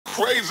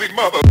crazy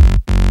mother.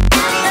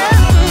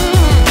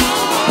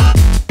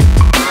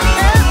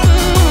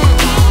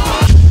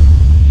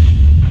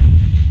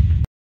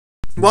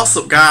 What's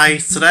up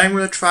guys, today I'm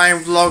going to try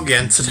and vlog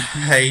again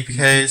today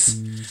because,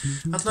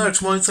 I don't know, I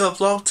just wanted to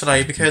vlog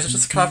today because I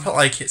just kind of felt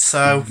like it,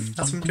 so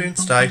that's what I'm doing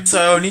today.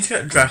 So I need to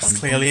get dressed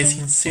clearly, as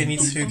you can see I need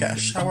to get a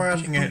shower, I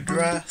can get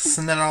dressed,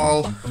 and then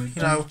I'll,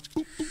 you know,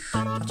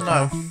 I don't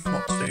know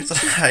what to do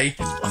today.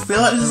 I feel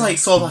like this is like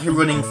sort of like a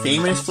running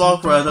theme in this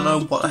vlog where I don't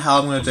know what the hell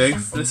I'm going to do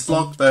for this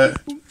vlog, but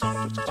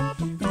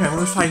yeah, I'm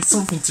going to find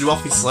something to do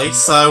obviously,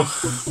 so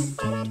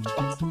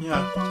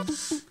yeah.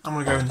 I'm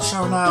gonna go in the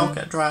shower now,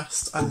 get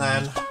dressed, and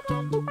then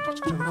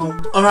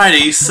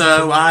alrighty,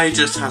 so I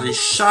just had a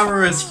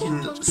shower as you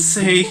can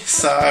see,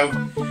 so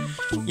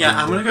yeah,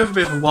 I'm gonna go for a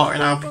bit of a walk right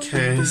now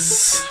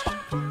because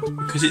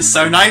it's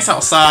so nice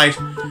outside.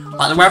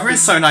 Like, the weather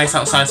is so nice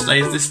outside today,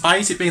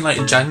 despite it being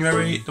like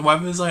January, the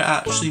weather's like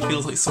actually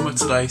feels like summer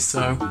today,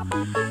 so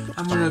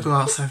I'm gonna go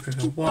outside for a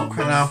bit of a walk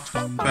right now,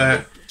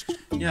 but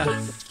yeah,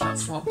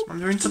 that's what I'm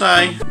doing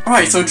today.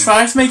 Alright, so I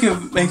tried to make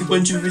a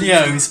bunch of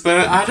videos,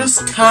 but I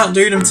just can't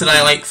do them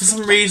today. Like, for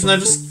some reason, I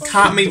just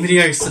can't make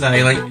videos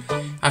today. Like,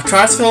 I've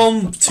tried to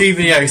film 2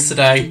 videos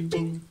today,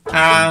 and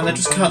I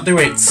just can't do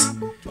it.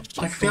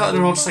 Like, I feel like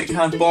they're all just like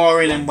kind of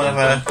boring and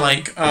whatever.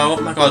 Like, oh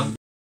my god.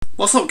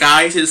 What's up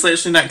guys, it's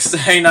literally next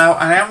day now,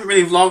 and I haven't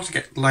really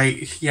vlogged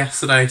like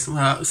yesterday,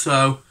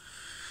 so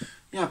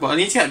yeah, but I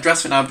need to get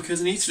dressed right now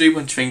because I need to do a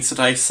bunch of things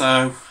today,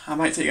 so I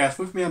might take you guys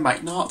with me, I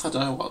might not, I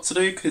don't know what to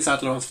do because I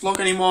don't know how to vlog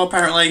anymore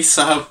apparently,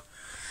 so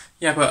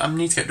yeah, but I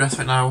need to get dressed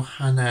right now,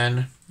 and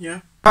then, yeah.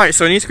 Alright,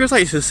 so I need to go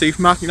to the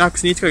supermarket now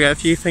because I need to go get a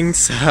few things,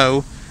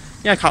 so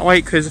yeah, I can't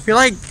wait because I feel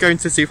like going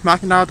to the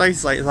supermarket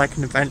nowadays is like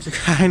an adventure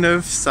kind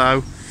of,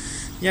 so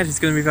yeah, it's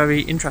going to be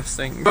very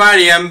interesting.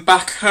 Alrighty, I'm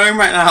back home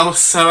right now,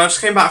 so I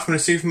just came back from the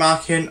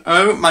supermarket, and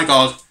oh my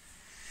god,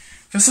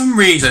 for some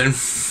reason,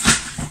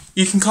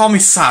 you can call me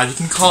sad, you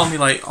can call me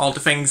like all the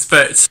things,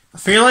 but I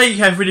feel like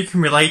everybody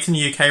can relate in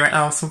the UK right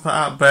now or something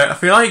like that, but I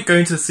feel like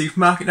going to the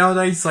supermarket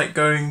nowadays is like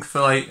going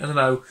for like, I don't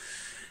know,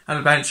 an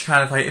adventure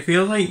kind of like, it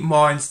feels like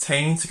more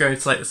entertaining to go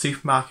to like the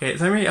supermarket.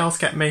 Does anybody else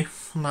get me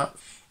from that?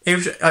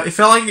 It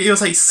felt like it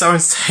was like so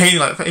entertaining,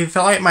 like it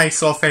felt like my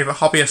sort of favourite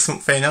hobby or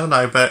something, I don't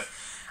know, but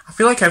I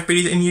feel like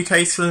everybody in the UK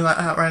is feeling like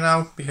that right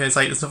now because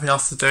like there's nothing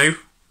else to do,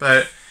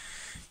 but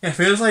yeah, it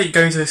feels like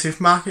going to the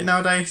supermarket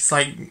nowadays, it's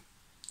like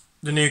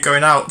the new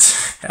going out.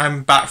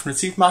 I'm back from the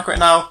supermarket right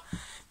now,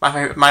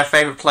 my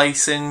favourite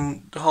place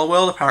in the whole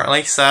world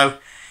apparently, so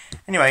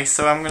anyway,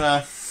 so I'm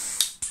gonna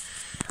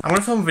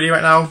film a video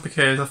right now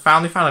because I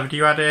finally found a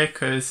video idea,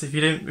 because if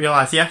you didn't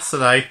realise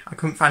yesterday, I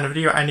couldn't find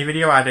any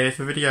video ideas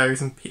for videos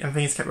and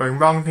things kept going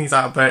wrong and things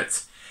like that,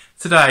 but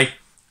today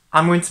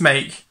I'm going to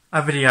make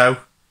a video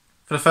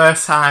for the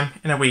first time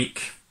in a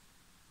week.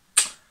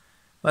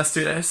 Let's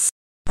do this.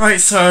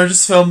 Alright, so I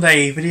just filmed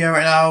a video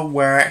right now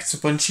where I act a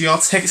bunch of your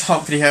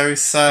TikTok videos,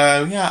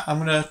 so yeah, I'm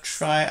gonna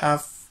try,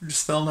 I've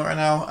just filmed it right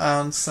now,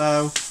 and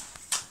so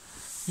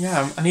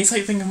yeah, I need to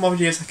like think of more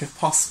videos I could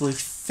possibly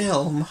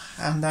film,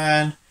 and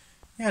then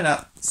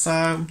yeah,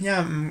 so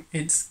yeah,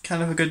 it's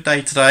kind of a good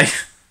day today.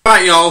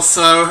 Right y'all,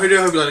 so I do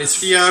hope you like this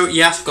video.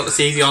 Yes, I've got the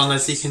TV on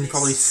as you can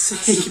probably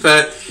see,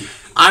 but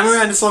I'm going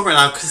to end this vlog right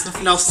now because there's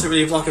nothing else to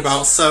really vlog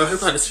about, so I hope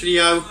you like this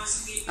video.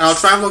 I'll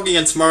try and vlog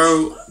again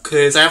tomorrow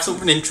because I have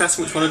something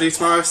interesting which I want to do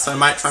tomorrow, so I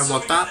might try and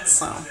vlog that,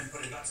 so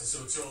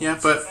yeah,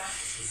 but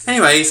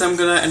anyways, I'm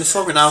going to end this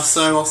vlog right now,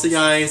 so I'll see you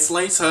guys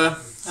later,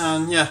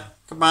 and yeah,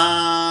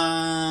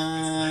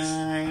 goodbye.